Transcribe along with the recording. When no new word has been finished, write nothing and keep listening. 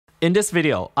In this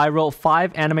video, I wrote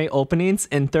 5 anime openings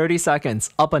in 30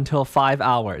 seconds up until 5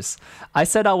 hours. I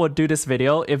said I would do this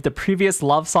video if the previous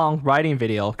love song writing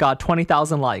video got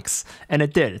 20,000 likes, and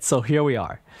it did, so here we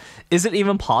are. Is it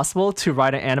even possible to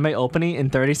write an anime opening in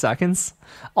 30 seconds?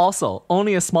 Also,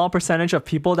 only a small percentage of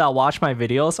people that watch my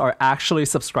videos are actually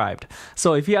subscribed,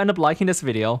 so if you end up liking this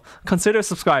video, consider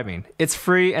subscribing. It's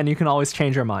free and you can always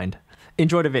change your mind.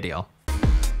 Enjoy the video.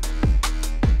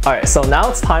 Alright, so now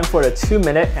it's time for the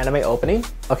 2-minute anime opening.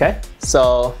 Okay,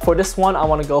 so for this one, I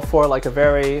want to go for like a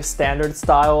very standard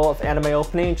style of anime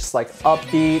opening, just like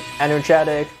upbeat,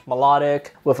 energetic,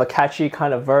 melodic, with a catchy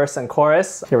kind of verse and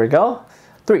chorus. Here we go.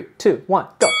 3, 2, 1,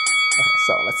 go! Okay,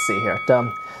 so let's see here.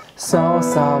 So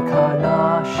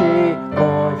sakanashi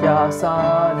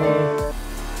oyasani.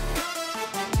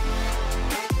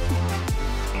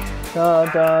 Da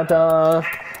da da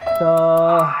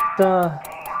da da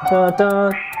da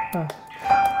da.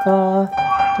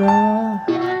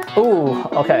 Ooh,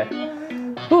 okay.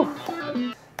 Ooh.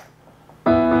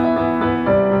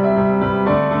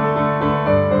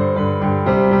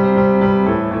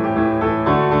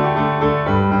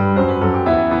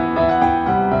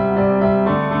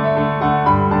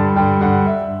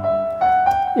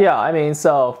 Yeah, I mean,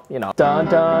 so, you know, da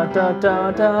da da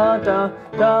da da da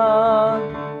da,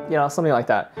 you know, something like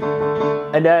that.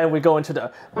 And then we go into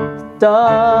the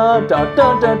da da da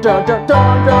da da da da da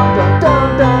da da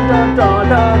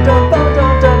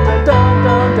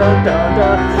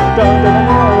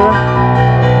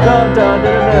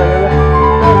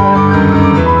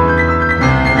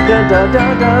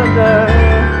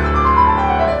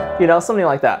da, you know, something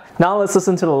like that. Now let's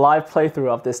listen to the live playthrough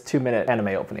of this 2-minute anime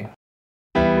opening.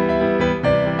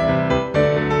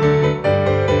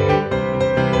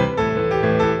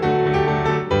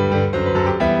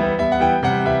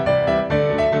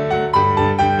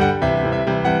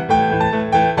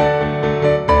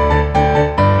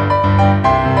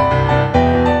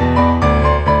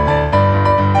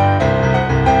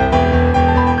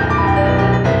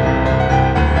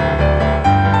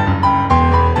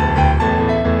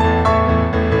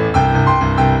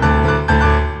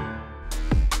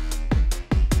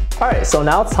 Alright, so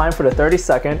now it's time for the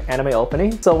 30-second anime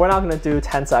opening. So we're not going to do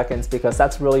 10 seconds because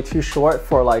that's really too short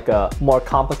for like a more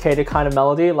complicated kind of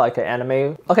melody like an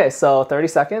anime. Okay, so 30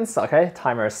 seconds. Okay,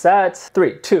 timer is set.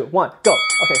 3, 2, 1, go!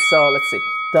 Okay, so let's see.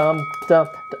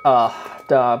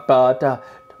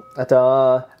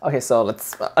 Okay, so let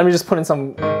me just put in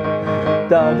some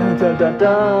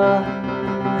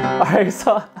Alright,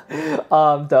 so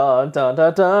oh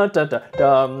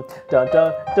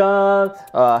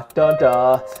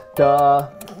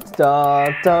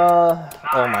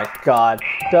my god.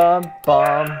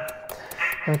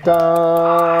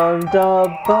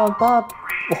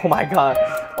 Oh my god.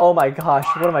 Oh my gosh,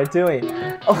 what am I doing?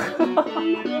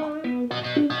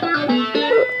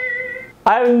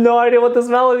 I have no idea what this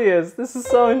melody is. This is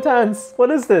so intense.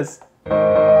 What is this?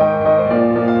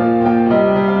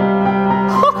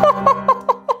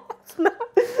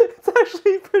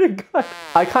 Pretty good.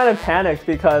 I kind of panicked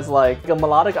because like a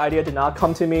melodic idea did not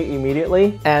come to me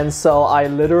immediately, and so I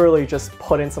literally just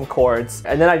put in some chords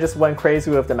and then I just went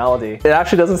crazy with the melody. It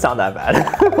actually doesn't sound that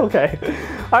bad. Okay.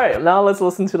 Alright, now let's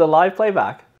listen to the live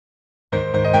playback.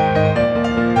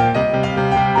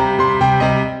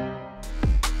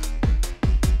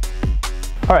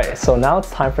 Alright, so now it's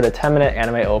time for the 10-minute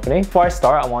anime opening. Before I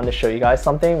start, I wanted to show you guys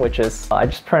something, which is I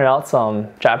just printed out some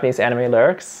Japanese anime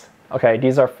lyrics. Okay,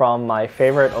 these are from my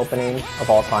favorite opening of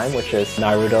all time, which is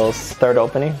Naruto's 3rd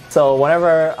opening. So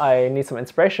whenever I need some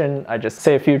inspiration, I just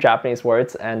say a few Japanese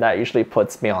words and that usually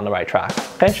puts me on the right track.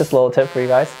 Okay, just a little tip for you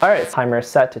guys. Alright, timer is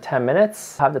set to 10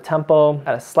 minutes. Have the tempo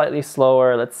at a slightly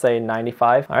slower, let's say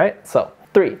 95. Alright, so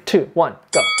 3, 2, 1,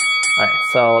 go. Alright,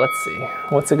 so let's see.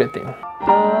 What's a good theme?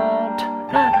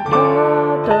 Da,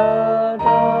 da,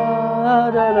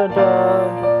 da, da, da, da.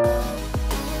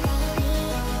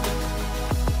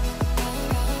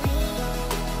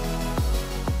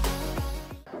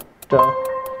 Oh.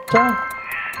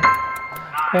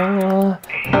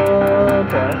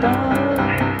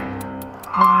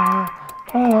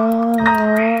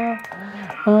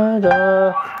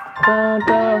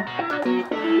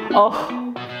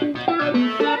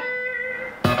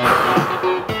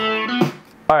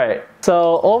 Alright,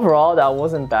 so overall that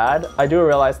wasn't bad. I do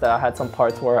realize that I had some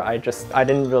parts where I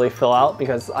didn't really fill out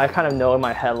because I kind of know in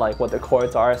my head like what the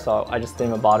chords are, so I just didn't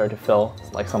even bother to fill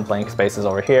like some blank spaces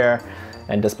over here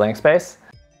and this blank space.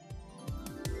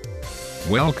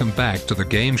 Welcome back to the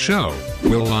game show.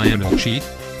 Will Lionel cheat?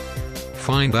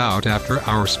 Find out after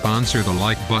our sponsor, the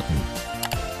like button.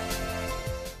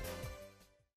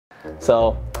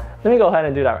 So Let me go ahead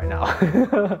and do that right now.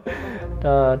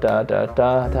 Da da da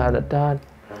da da da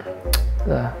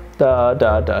da da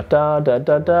da da da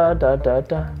da da da da da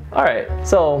da. Alright,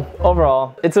 so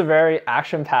overall, it's a very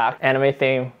action-packed anime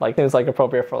theme, like seems like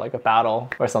appropriate for like a battle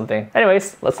or something.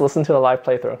 Anyways, let's listen to the live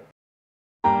playthrough.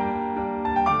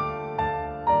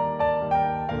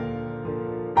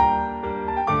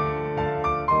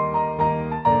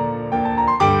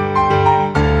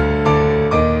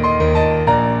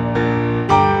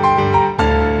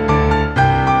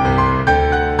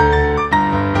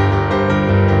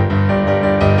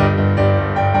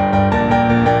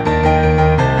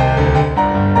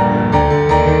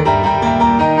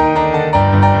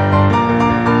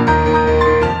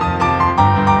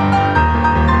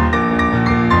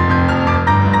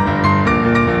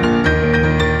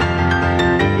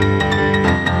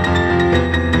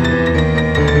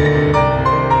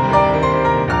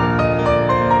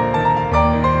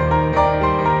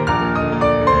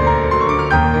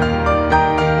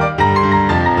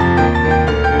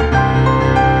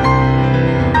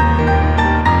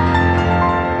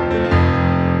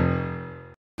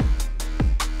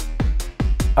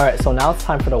 Alright, so now it's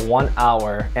time for the 1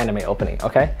 hour anime opening,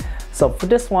 okay? So for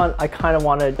this one, I kind of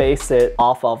want to base it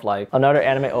off of like another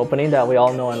anime opening that we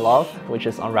all know and love, which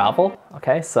is Unravel,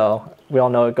 okay? So we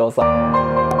all know it goes like...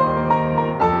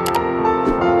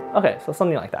 Okay, so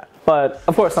something like that. But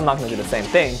of course, I'm not going to do the same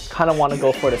thing. Kind of want to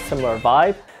go for the similar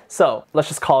vibe. So let's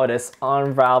just call it as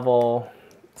Unravel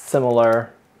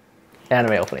similar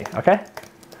anime opening, okay?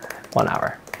 1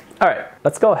 hour. Alright,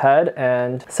 let's go ahead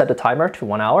and set the timer to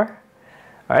 1 hour.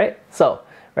 All right, so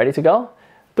ready to go?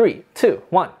 3, 2,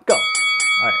 1, go. All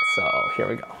right, so here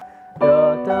we go.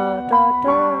 Da, da, da,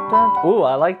 da, da. Ooh,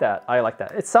 I like that. I like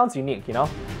that. It sounds unique, you know?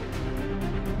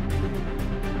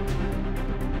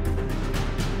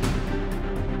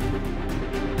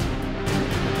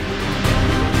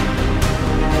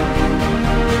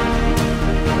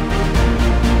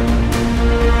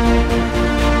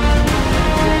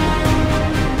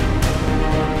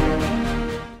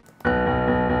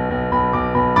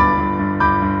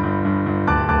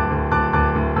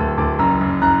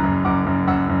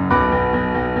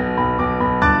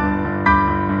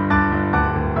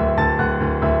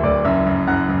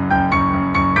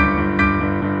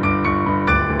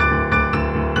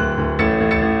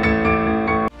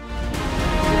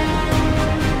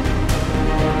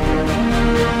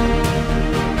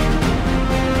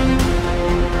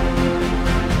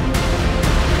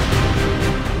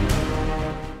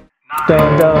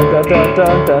 Dun dun dun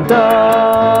dun dun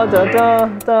dun dun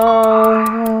dun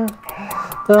dun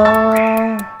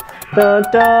dun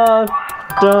dun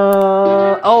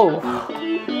dun. Oh,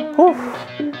 whew.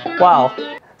 Wow.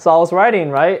 So I was writing,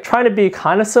 right? Trying to be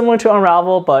kind of similar to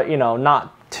Unravel, but you know,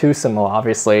 not too similar,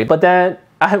 obviously. But then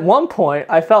at one point,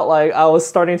 I felt like I was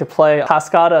starting to play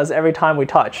cascadas every time we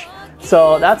touch.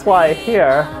 So that's why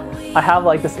here I have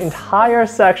like this entire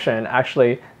section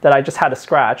actually that I just had to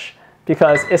scratch,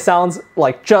 because it sounds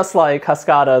like just like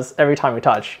cascadas every time we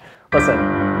touch. Listen.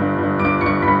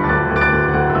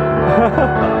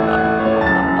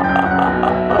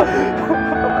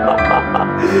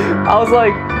 I was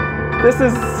like, this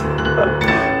is...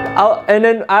 and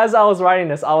then as I was writing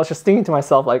this, I was just thinking to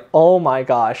myself like, oh my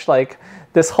gosh, like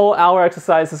this whole hour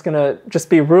exercise is gonna just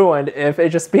be ruined if it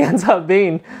just ends up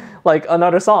being like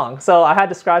another song. So I had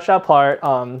to scratch that part,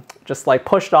 just like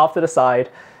pushed off to the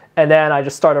side. And then I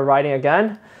just started writing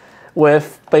again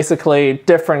with basically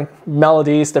different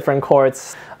melodies, different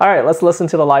chords. All right, let's listen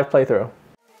to the live playthrough.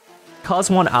 Because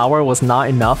 1 hour was not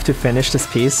enough to finish this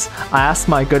piece, I asked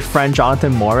my good friend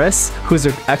Jonathan Morris, who's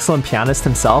an excellent pianist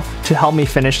himself, to help me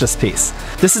finish this piece.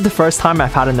 This is the first time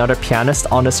I've had another pianist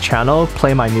on this channel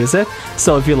play my music,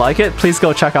 so if you like it, please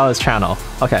go check out his channel.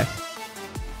 Okay.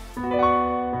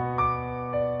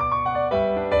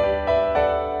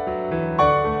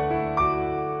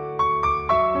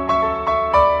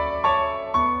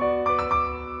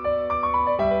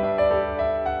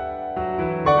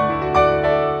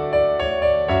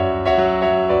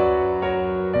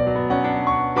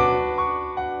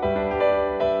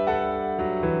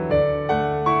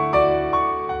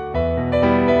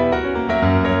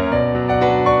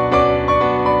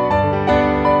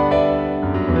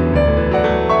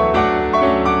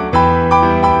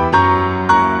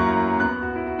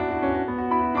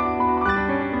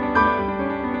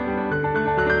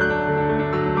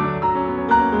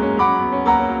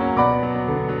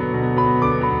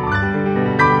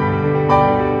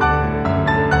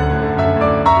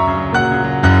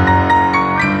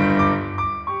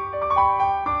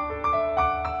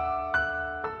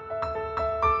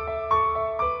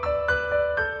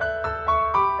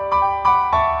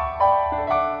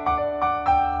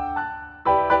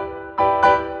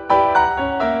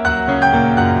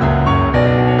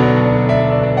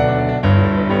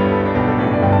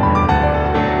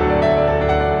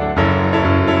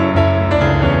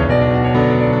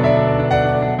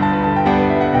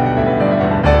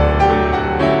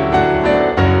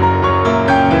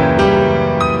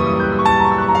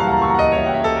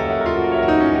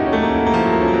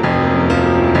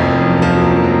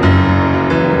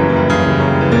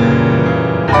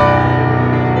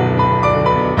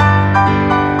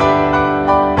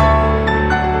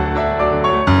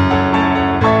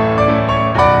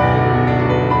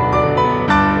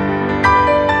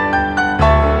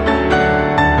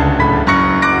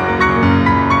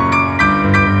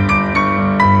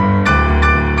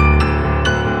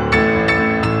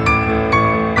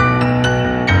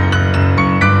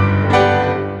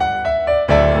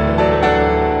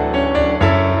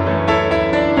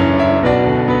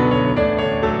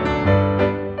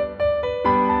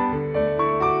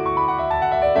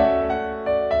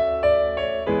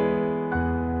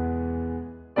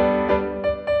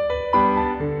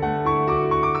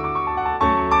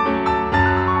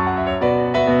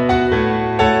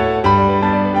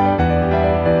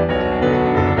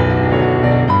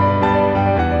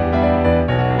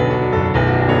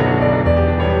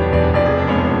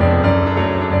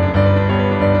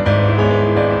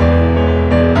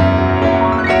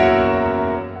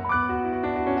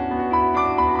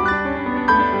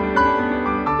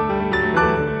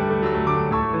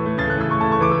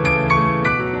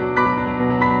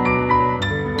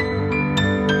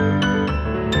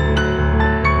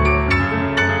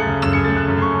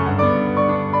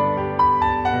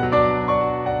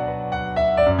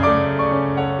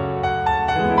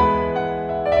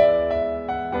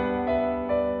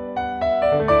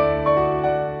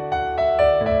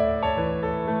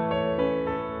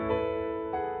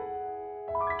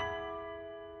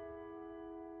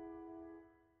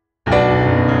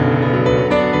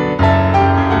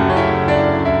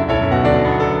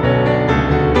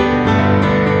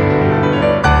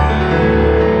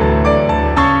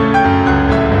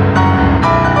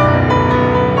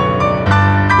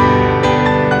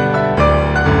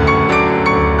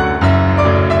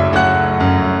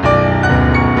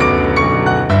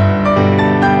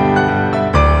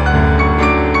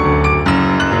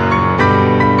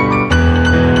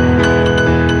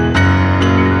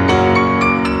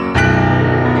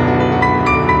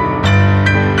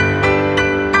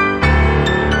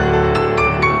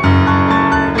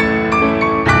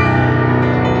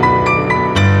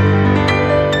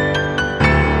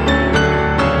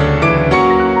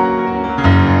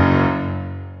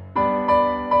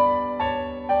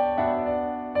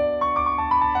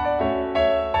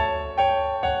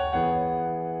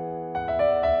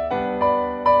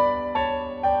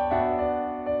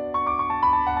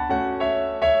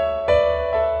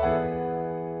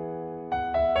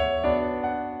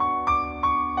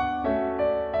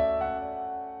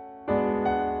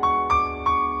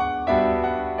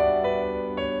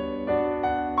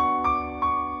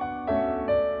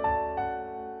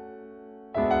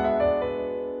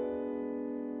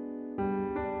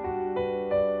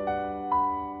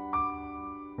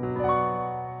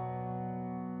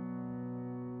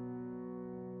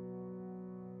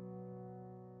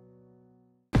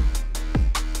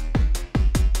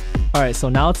 Alright, so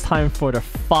now it's time for the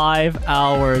 5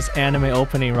 hours anime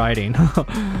opening writing.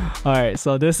 Alright,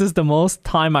 so this is the most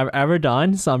time I've ever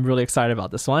done, so I'm really excited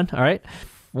about this one. Alright,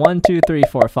 1, 2, 3,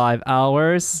 4, 5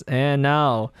 hours, and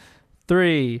now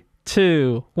 3,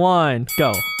 2, 1,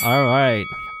 go. Alright.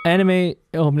 Anime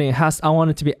opening I want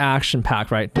it to be action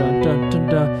packed, right? Dun, dun, dun,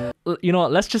 dun. You know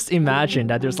what? Let's just imagine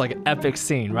that there's like an epic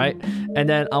scene, right? And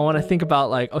then I want to think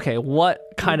about like, okay, what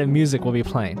kind of music will be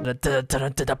playing? And then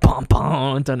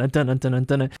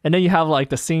you have like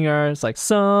the singer. It's like,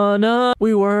 son,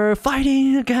 we were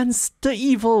fighting against the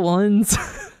evil ones.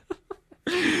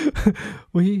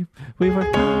 we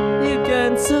were fighting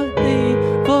against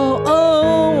the evil one.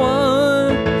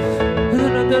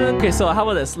 Okay, so how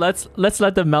about this? Let's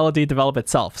let the melody develop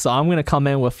itself. So I'm gonna come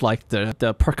in with like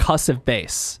the percussive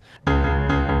bass,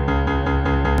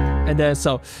 and then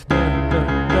so.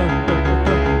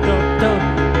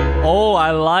 Oh, I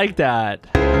like that.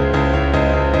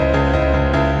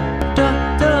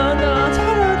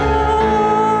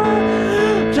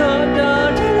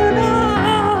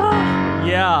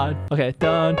 Yeah. Okay.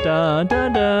 Dun dun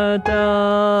dun dun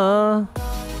dun.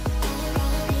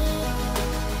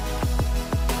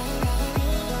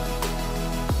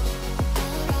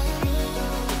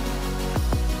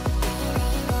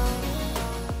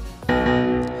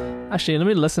 Actually, let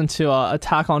me listen to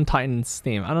Attack on Titan's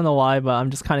theme. I don't know why, but I'm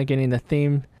just kind of getting the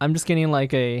theme. I'm just getting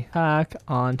like a Attack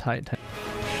on Titan.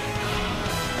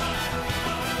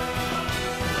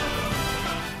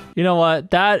 You know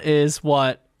what? That is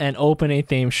what an opening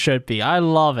theme should be. I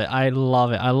love it. I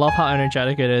love it. I love how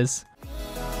energetic it is.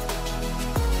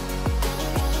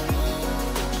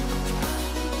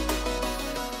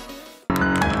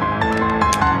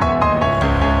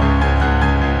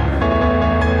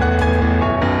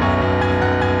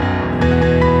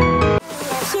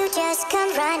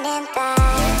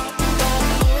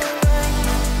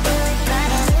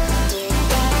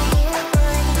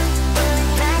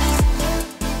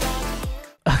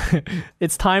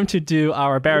 It's time to do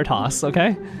our bear toss,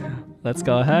 okay? Let's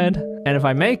go ahead. And if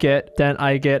I make it, then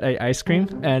I get an ice cream.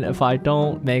 And if I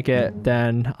don't make it,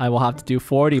 then I will have to do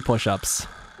 40 push-ups.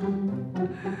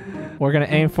 We're gonna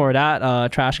aim for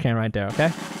that trash can right there, okay?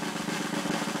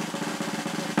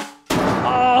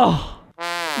 Oh!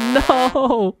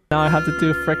 No! Now I have to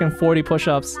do freaking 40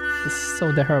 push-ups. This is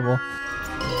so terrible.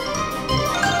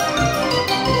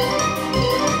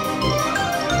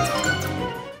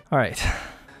 Alright.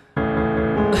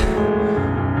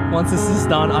 Once this is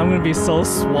done, I'm gonna be so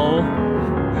swole.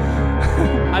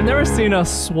 I've never seen a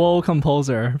swole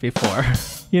composer before.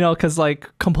 You know, because like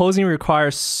composing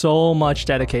requires so much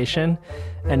dedication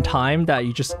and time that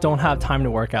you just don't have time to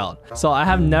work out. So I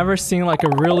have never seen like a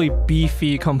really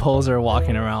beefy composer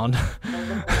walking around.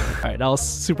 Alright, that was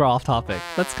super off topic.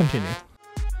 Let's continue.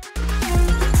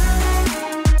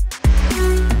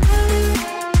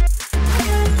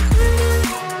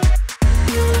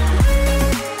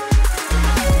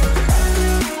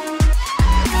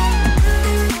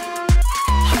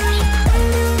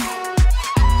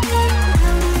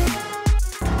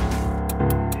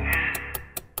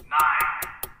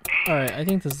 Alright, I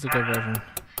think this is a good version. 6,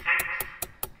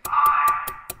 5,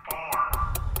 4,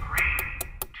 3,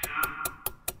 2,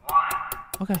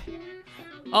 1. Okay.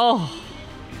 Oh!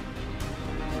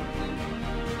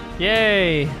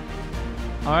 Yay!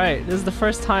 Alright, this is the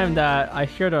first time that I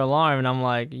hear the alarm and I'm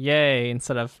like, yay,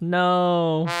 instead of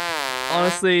no.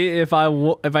 Honestly, if I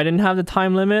didn't have the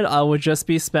time limit, I would just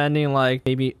be spending like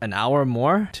maybe an hour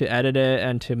more to edit it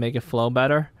and to make it flow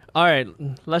better. Alright,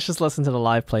 let's just listen to the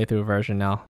live playthrough version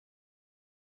now.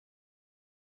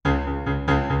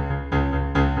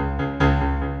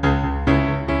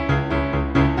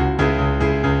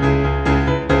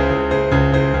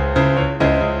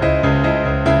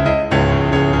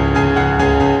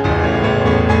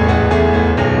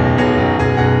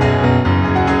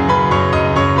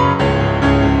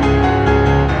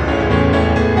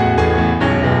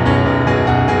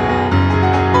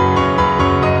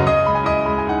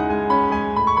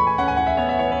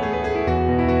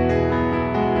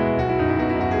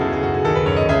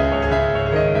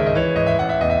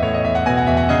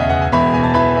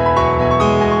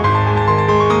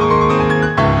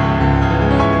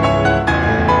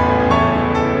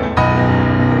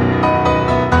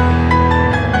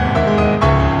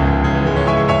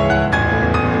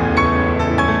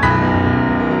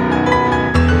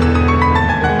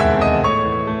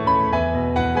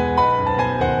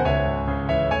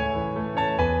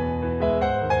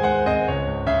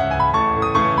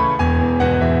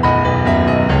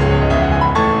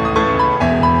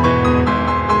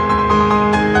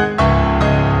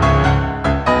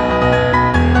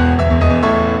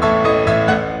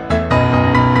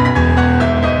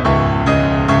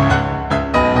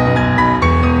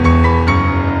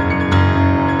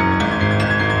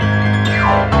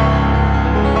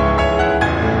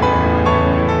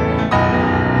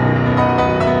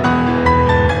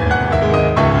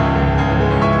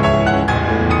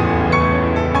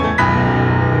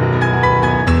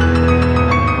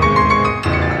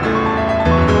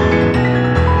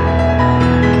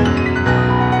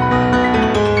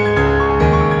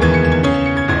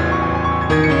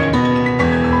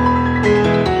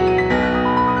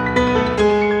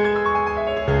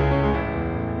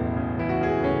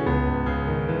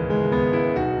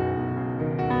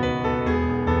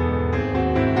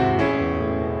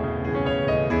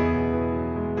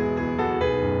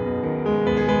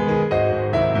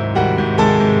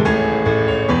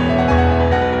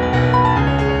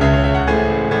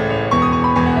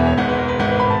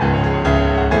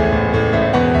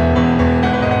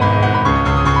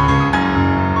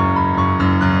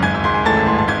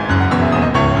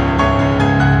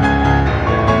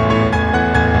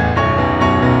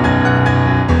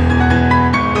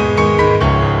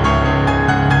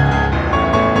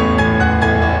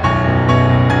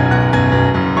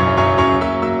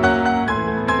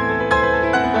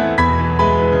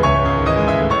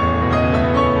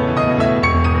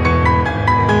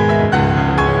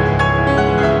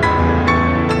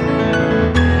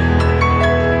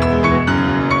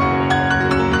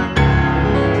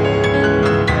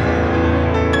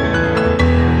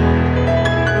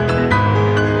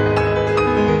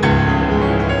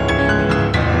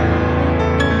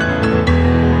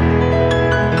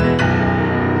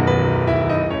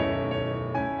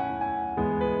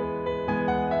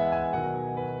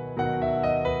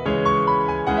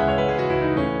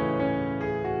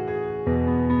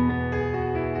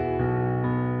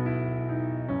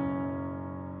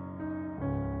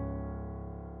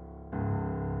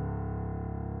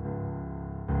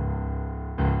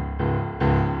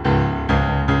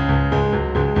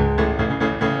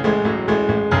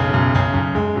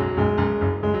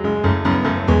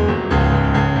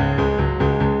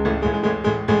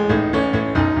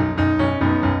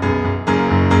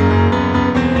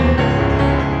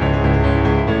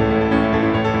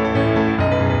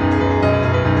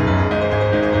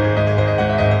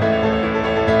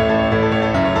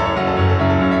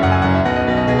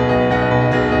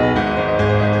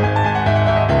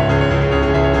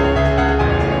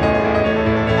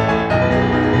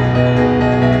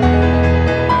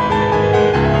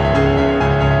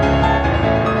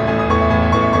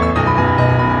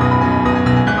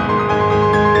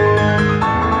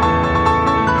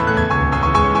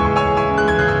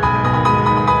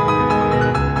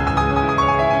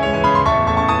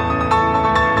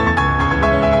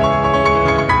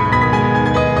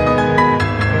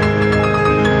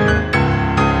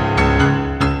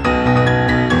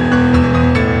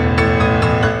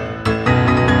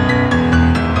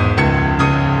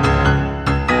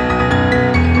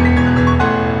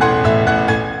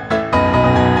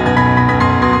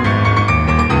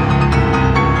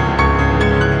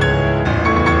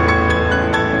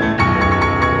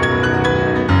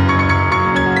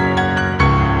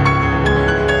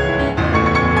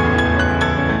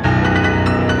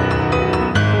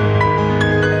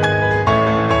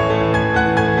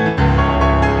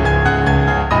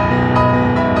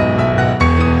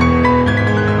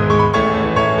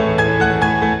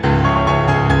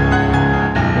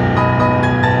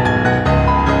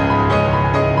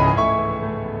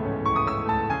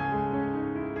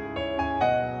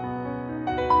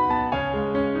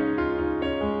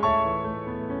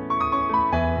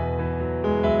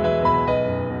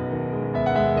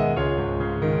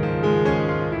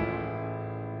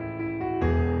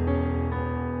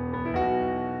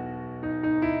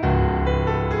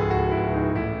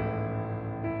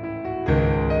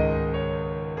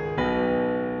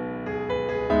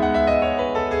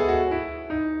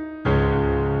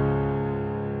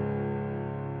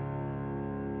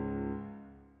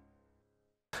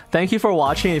 Thank you for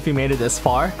watching if you made it this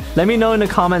far. Let me know in the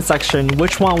comment section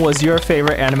which one was your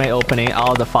favorite anime opening out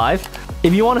of the 5.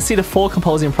 If you want to see the full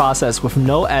composing process with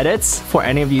no edits for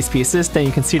any of these pieces, then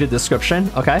you can see the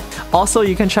description, okay? Also,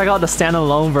 you can check out the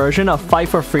standalone version of Fight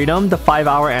for Freedom, the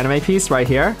 5-hour anime piece right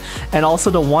here, and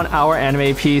also the 1-hour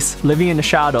anime piece, Living in the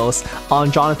Shadows,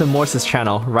 on Jonathan Morse's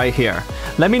channel right here.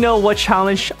 Let me know what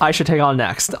challenge I should take on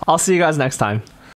next. I'll see you guys next time.